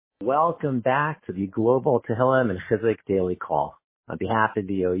Welcome back to the Global Tehillim and Chizuk Daily Call. On behalf of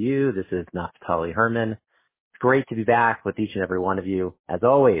the OU, this is Naftali Herman. It's great to be back with each and every one of you. As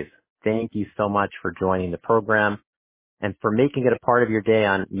always, thank you so much for joining the program and for making it a part of your day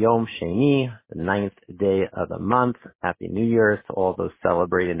on Yom Sheni, the 9th day of the month. Happy New Year's to all those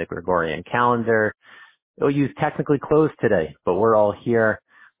celebrating the Gregorian calendar. OU is technically closed today, but we're all here.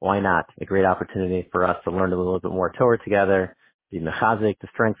 Why not? A great opportunity for us to learn a little bit more Torah together, be mechazik, to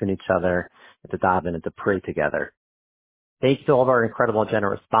strengthen each other, and to daven and to pray together. Thank you to all of our incredible and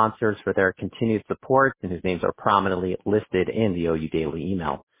generous sponsors for their continued support and whose names are prominently listed in the OU Daily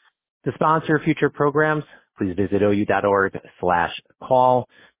email. To sponsor future programs, please visit ou.org/call.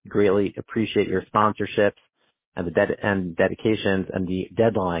 We greatly appreciate your sponsorships and the dedications, and the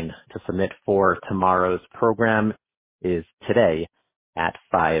deadline to submit for tomorrow's program is today at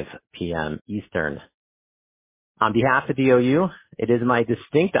 5 p.m. Eastern. On behalf of the OU, it is my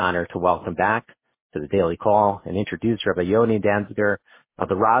distinct honor to welcome back to the Daily Call and introduce Rabbi Yoni Danzger of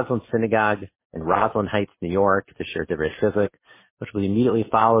the Roslyn Synagogue in Roslyn Heights, New York, to share Divrei Chizuk, which will be immediately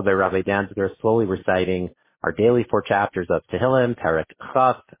followed by Rabbi Danzger slowly reciting our daily 4 chapters of Tehillim, Perek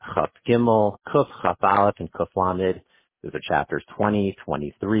Chaf, Chaf Gimel, Kuf Chaf Aleph, and Kuf Lamed. Those are chapters 20,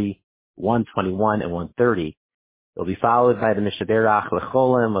 23, 121, and 130. It will be followed by the Mishaberach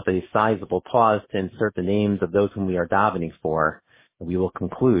Lecholim with a sizable pause to insert the names of those whom we are davening for, and we will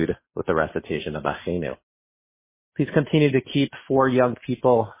conclude with the recitation of Achenu. Please continue to keep 4 young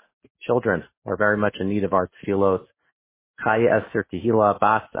people, children, who are very much in need of our tefillos. Chaya Esther Tehila,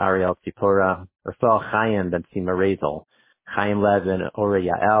 Bas Ariel Tzipora, Rafael Chaim Ben Sima Rezel, Chaim Levin Ora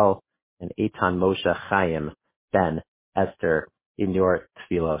Yael, and Eitan Moshe Chaim Ben Esther in your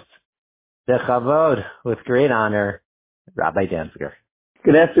tefillos. Bechavod, with great honor, Rabbi Danzger.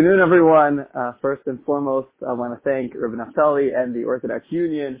 Good afternoon, everyone. First and foremost, I want to thank Rabbi Naftali and the Orthodox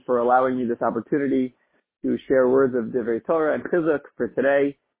Union for allowing me this opportunity to share words of Divrei Torah and Chizuk for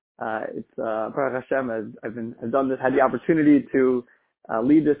today. It's Baruch Hashem, had the opportunity to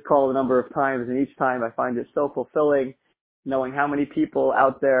lead this call a number of times, and each time I find it so fulfilling, knowing how many people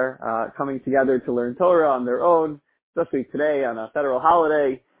out there coming together to learn Torah on their own, especially today on a federal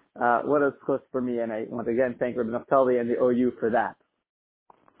holiday. What a zchus for me, and I want to again thank Rabbi Naftali and the OU for that.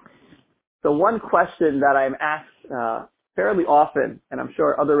 So one question that I'm asked fairly often, and I'm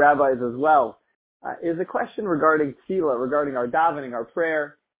sure other rabbis as well, is a question regarding tefillah, regarding our davening, our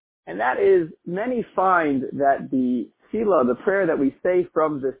prayer. And that is, many find that the tefillah, the prayer that we say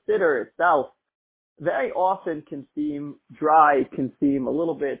from the siddur itself, very often can seem dry, can seem a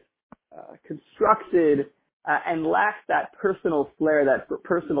little bit constructed, and lacks that personal flair, that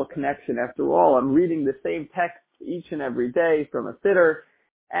personal connection. After all, I'm reading the same text each and every day from a siddur,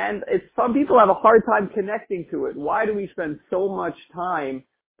 and some people have a hard time connecting to it. Why do we spend so much time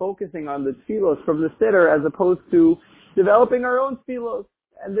focusing on the tefillos from the siddur as opposed to developing our own tefillos?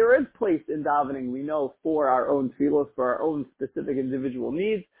 And there is place in davening, we know, for our own tefillos, for our own specific individual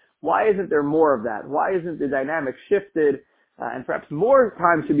needs. Why isn't there more of that? Why isn't the dynamic shifted? And perhaps more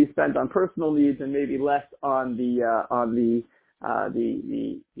time should be spent on personal needs and maybe less on the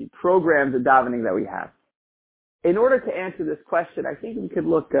programs of davening that we have. In order to answer this question, I think we could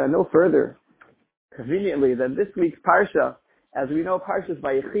look no further, conveniently, than this week's parsha. As we know, Parshas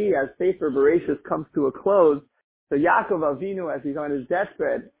Vayechi, as Sefer Bereshis comes to a close, so Yaakov Avinu, as he's on his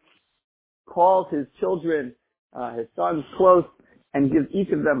deathbed, calls his children, his sons, close and gives each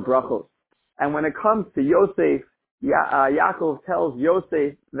of them brachos. And when it comes to Yosef, Yaakov tells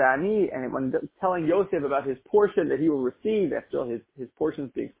Yosef Vani, and when telling Yosef about his portion that he will receive after his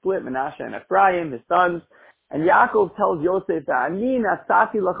portions being split, Menashe and Ephraim, his sons, and Yaakov tells Yosef Vani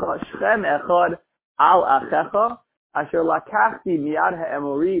nasati lacha shchem echad al achecha asher lakachti miyad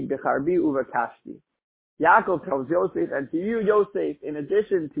ha'emori becharbi uvakashti. Yaakov tells Yosef, and to you, Yosef, in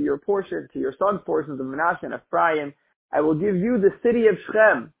addition to your portion, to your son's portions of Menashe and Ephraim, I will give you the city of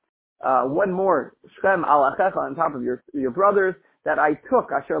Shechem. One more, Shechem al achecha, on top of your brothers, that I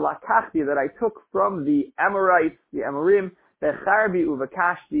took, asher lakachti, that I took from the Amorites, the Amorim, becharbi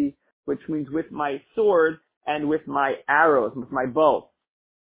uvakashti, which means with my sword and with my arrows, with my bow.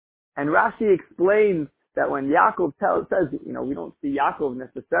 And Rashi explains that when Yaakov says, we don't see Yaakov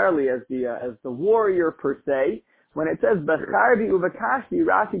necessarily as the warrior per se. When it says becharbi uvakashti,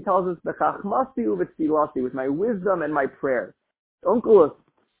 Rashi tells us bechachmasti uvetzilasi, with my wisdom and my prayer. Onkelos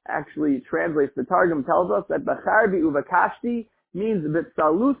actually translates, the Targum tells us that becharbi uvakashti means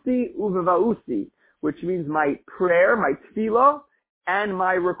betzalusi uvevausi, which means my prayer, my tefillah, and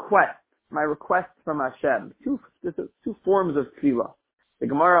my request from Hashem. Two forms of tefillah. The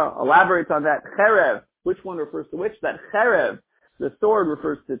Gemara elaborates on that. Cherev, which one refers to which? That cherev, the sword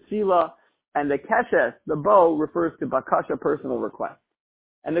refers to tefillah, and the keshes, the bow, refers to bakasha, personal request.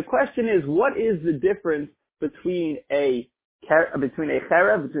 And the question is, what is the difference between a cherev, between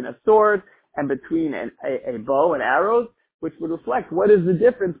a sword, and between a bow and arrows, which would reflect what is the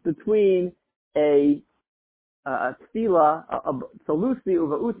difference between a tefillah, a salusi,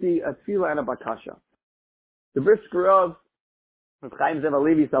 uvauti, a tefillah, and a bakasha. The Brisker of Chaim Zev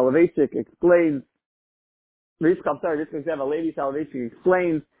Halevi Soloveitchik explains,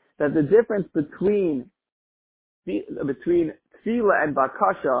 explains that the difference between tefillah and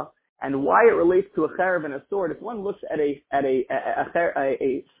bakasha and why it relates to a cherev and a sword. If one looks at a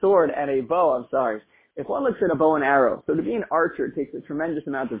sword and a bow, if one looks at a bow and arrow, so to be an archer takes a tremendous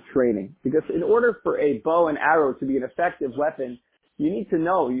amount of training, because in order for a bow and arrow to be an effective weapon, you need to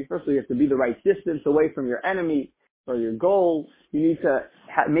know, you have to be the right distance away from your enemy or your goal. You need to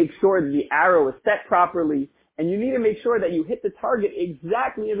make sure that the arrow is set properly, and you need to make sure that you hit the target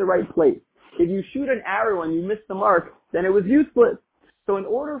exactly in the right place. If you shoot an arrow and you miss the mark, then it was useless. So in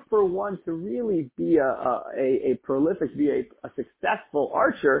order for one to really be a prolific, be a successful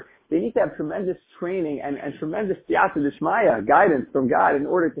archer, they need to have tremendous training and tremendous siyata d'shmaya, guidance from God in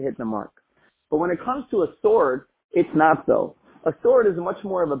order to hit the mark. But when it comes to a sword, it's not so. A sword is much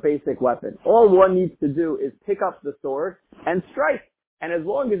more of a basic weapon. All one needs to do is pick up the sword and strike. And as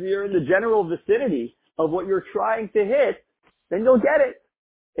long as you're in the general vicinity of what you're trying to hit, then you'll get it.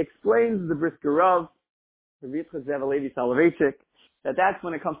 Explains the Brisker Rav, Rabbi Zev Halevi Soloveitchik, that's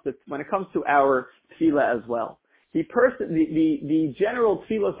when it comes to our tefillah as well. The general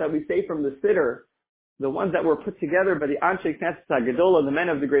tefillos that we say from the siddur, the ones that were put together by the Anshe Knesset HaGedolah, the men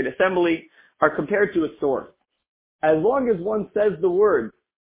of the Great Assembly, are compared to a sword. As long as one says the words,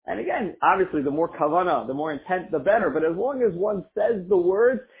 and again, obviously the more kavanah, the more intent, the better, but as long as one says the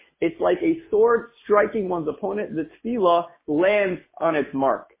words, it's like a sword striking one's opponent. The tefillah lands on its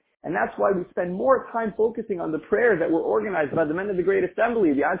mark. And that's why we spend more time focusing on the prayers that were organized by the men of the Great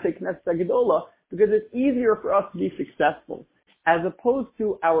Assembly, the Anshe Knesset HaGedolah, because it's easier for us to be successful, as opposed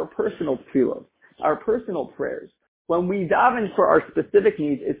to our personal tefillah, our personal prayers. When we daven for our specific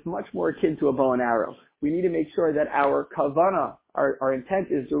needs, it's much more akin to a bow and arrow. We need to make sure that our kavanah, our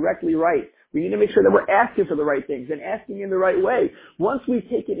intent is directly right. We need to make sure that we're asking for the right things and asking in the right way. Once we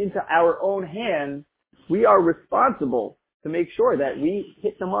take it into our own hands, we are responsible to make sure that we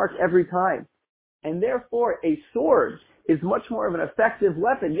hit the mark every time. And therefore, a sword is much more of an effective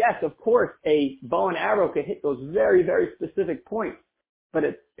weapon. Yes, of course, a bow and arrow can hit those very, very specific points. But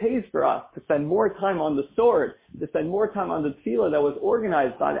it pays for us to spend more time on the sword, to spend more time on the tefillah that was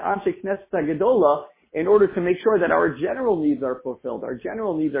organized by the Anshe Knesset HaGedolah in order to make sure that our general needs are fulfilled, our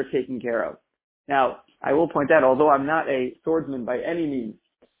general needs are taken care of. Now, I will point out, although I'm not a swordsman by any means,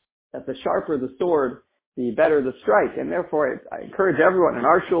 that the sharper the sword, the better the strike. And therefore, I encourage everyone. In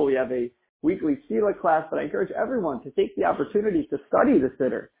our shul, we have a weekly tefillah class, but I encourage everyone to take the opportunity to study the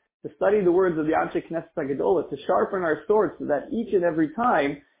siddur, to study the words of the Anshe Knesset HaGedolah, to sharpen our swords so that each and every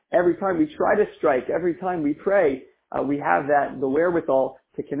time we try to strike, every time we pray, we have the wherewithal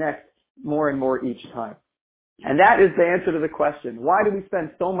to connect more and more each time. And that is the answer to the question. Why do we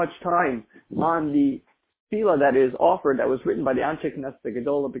spend so much time on the tefillah that is offered, that was written by the Anshe Knesset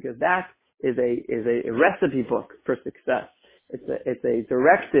HaGedolah? Because that is a recipe book for success. It's a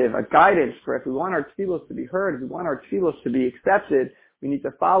directive, a guidance for if we want our tefillos to be heard, if we want our tefillos to be accepted, we need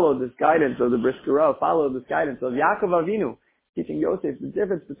to follow this guidance of the Brisker Rav, follow this guidance of Yaakov Avinu, teaching Yosef the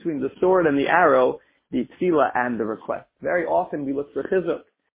difference between the sword and the arrow, the tefillah and the request. Very often we look for chizuk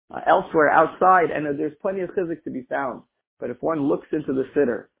elsewhere outside, and there's plenty of chizuk to be found. But if one looks into the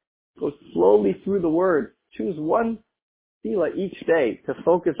siddur, goes slowly through the words, choose one tefillah each day to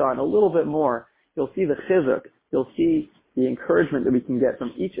focus on a little bit more, you'll see the chizuk, you'll see the encouragement that we can get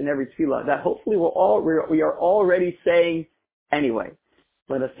from each and every tefillah that hopefully we are already saying anyway.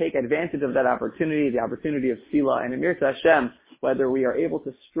 Let us take advantage of that opportunity, the opportunity of tefillah, and Emir Hashem, whether we are able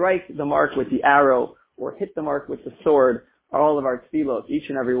to strike the mark with the arrow or hit the mark with the sword, all of our tefillot, each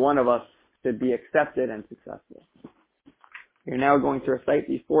and every one of us, should be accepted and successful. We are now going to recite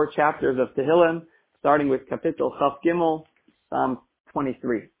the 4 chapters of Tehillim, starting with Kapitel Chaf Gimel, Psalm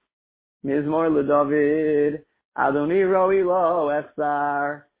 23. Mizmor LeDavid, Adoni Roi Lo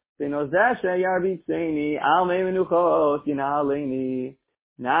Echsar, Benozeh Yarbitzeini, Al Mei Menuchot Yinaleini,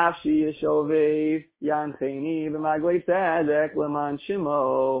 Nafshi Yeshovev, Yancheni, B'maglei Tzedek, Leman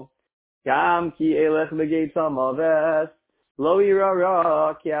Shimo, Gam Ki Elech B'geit Samaves, Lo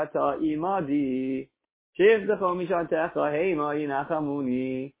Yirara, Ki Ata Imadi, Shivdecho Mishantecha, Heima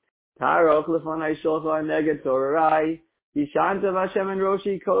Yinachamuni, Tarok Lefanai Shulchan Neged Torarai, Yishanta Vashem and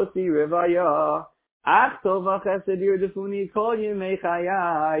Roshi Kosi Rivaya, Ach tov v'chesed yirdefuni kol yimei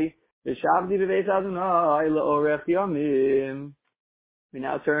chayai. V'shavdi b'beis Adonai le'orech yomim. We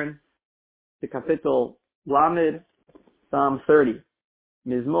now turn to Kapitel Lamed, Psalm 30.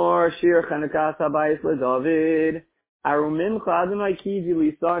 Mizmor Shir Chanukas Habayis LeDavid. Arumimcha Adonai kiji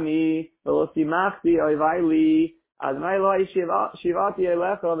lisani, v'lo simachti oivai li. Adonai lo shivati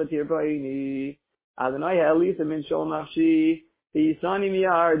elecha v'tirpaini. Adonai ha'elisa min shol nafshi, v'yisani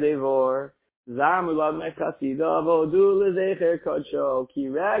miyar devor. Zamu l'adonai chasida, v'odu l'zecher kodsho, ki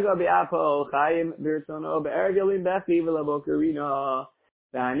rega be'apo, chayim b'rtzono, be'ergelim bechi v'labokarina.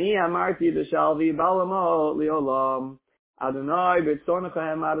 V'ani amarti d'shalvi balamo li'olam. Adonai b'rtzonecha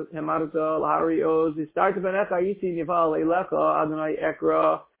hemarta l'hari oz, v'starta b'necha yisi nival elecha, Adonai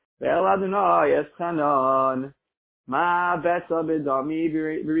ekra, ve'el Adonai eschanan. Ma besa b'dami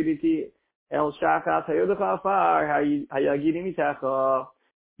b'riditi el shachat hayodecha afar hayagidi mitecha.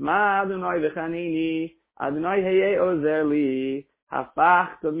 Ma Adonai v'chanini, Adonai heye ozer li,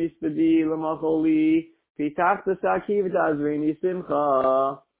 hafach t'mispedi l'machol li, pitach t'saki v'tazrini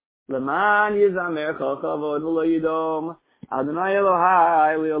simcha, l'man yizamercha chavod v'lo yidom, Adonai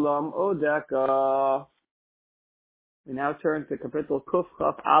Elohai li'olam odeka. We now turn to Kapitel Kuf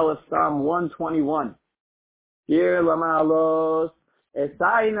Chaf Aleph, Psalm 121. Here lamalos,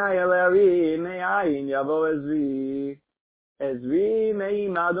 esaina yeleri me'ayin yavo ezri. Ezri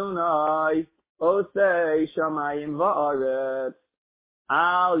me'im Adonai, osei shamayim va'aretz.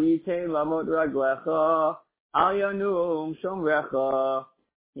 Al yitein lamot raglecha, al yanum shomrecha.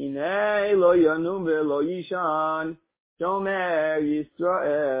 Hinei lo yanum ve'lo yishan, shomer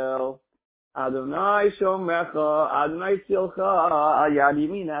Yisrael. Adonai shomrecha, Adonai tzilcha, al yad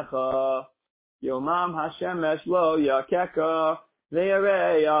yaminecha. Yomam Hashemesh lo yakeka,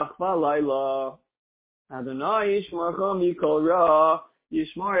 ve'areach v'layla. Adonai yishmorcha mikol ra,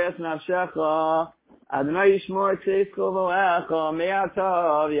 yishmor es nafshecha. Adonai yishmor tzeischo v'lecha,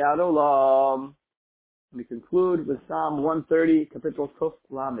 me'ata v'yad olam. We conclude with Psalm 130, Kapitel Kuf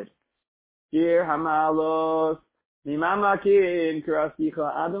Lamed. Shir hamalos, mimamakin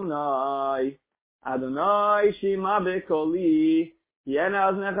krasicha Adonai. Adonai shima bekoli,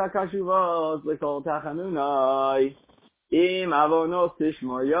 Yena aznecha kashuvos lekol tachanunai. Im avonos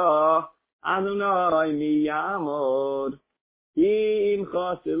tishmor ya, Adonai mi yamod. Im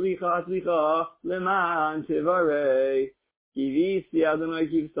chasilicha leman tivarei. Kivisi Adonai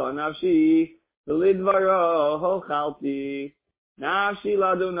kivsa nafshi, v'lidvaro hochalti. Nafshi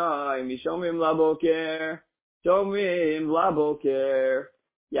ladonai mishomrim laboker, shomrim laboker.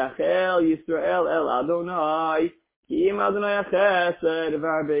 Yachel Yisrael el Adonai, Im Adonai chesed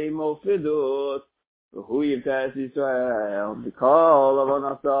v'arbei mofidut, v'hu yivtes Yisrael, b'kol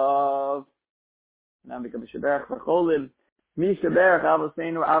avonasav. Now become Sheberach v'cholim. Mi Sheberach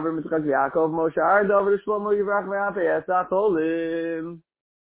Avoseinu Avram Yitzchak Yaakov Moshe Ardav v'Shlomo Yivrach v'Yafei Esach Cholim.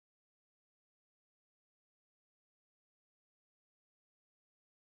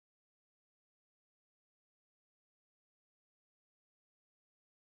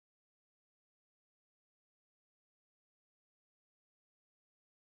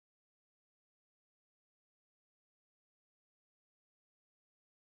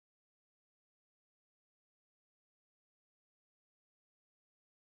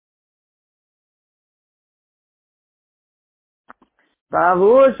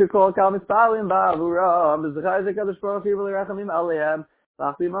 Ba'avur shekol kal mispalim ba'avuram, b'zechai zekadosh baruch hu v'lerachamim alehem,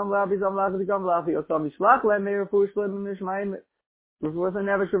 v'achlimam la'avizam la'achzikam la'afi osam mishlach le'em me'refush le'em mishmayim, v'fursa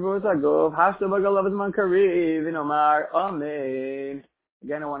nevesh v'fursa gov, hashta b'galav zman kariv, v'nomar, amen.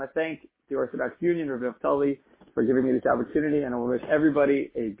 Again, I want to thank the Orthodox Union, Rabbi Naftali, for giving me this opportunity, and I want to wish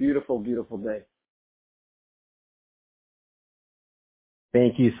everybody a beautiful, beautiful day.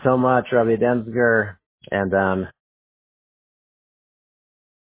 Thank you so much, Rabbi Danzger. And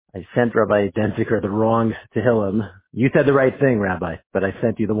I sent Rabbi Danzger the wrong Tehillim. You said the right thing, Rabbi, but I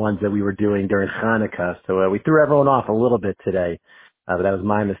sent you the ones that we were doing during Hanukkah. So we threw everyone off a little bit today. But that was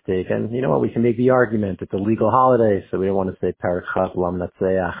my mistake. And you know what? We can make the argument. It's a legal holiday, so we don't want to say Parashat Lam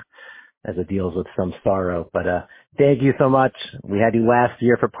Natseach as it deals with some sorrow. But thank you so much. We had you last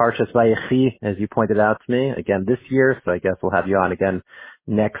year for Parshas Vayechi, as you pointed out to me. Again this year, so I guess we'll have you on again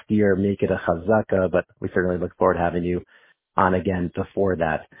next year. Make it a chazaka, but we certainly look forward to having you on again before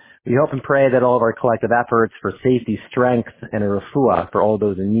that. We hope and pray that all of our collective efforts for safety, strength, and a refuah for all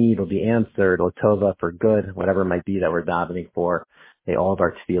those in need will be answered, Latova for good, whatever it might be that we're davening for. May all of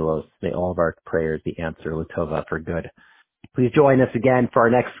our tefillos, may all of our prayers be answered, Latova for good. Please join us again for our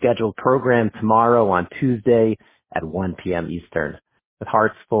next scheduled program tomorrow on Tuesday at 1 p.m. Eastern. With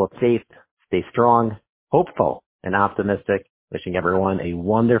hearts full of faith, stay strong, hopeful, and optimistic. Wishing everyone a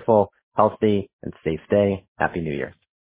wonderful healthy and safe day. Happy New Year.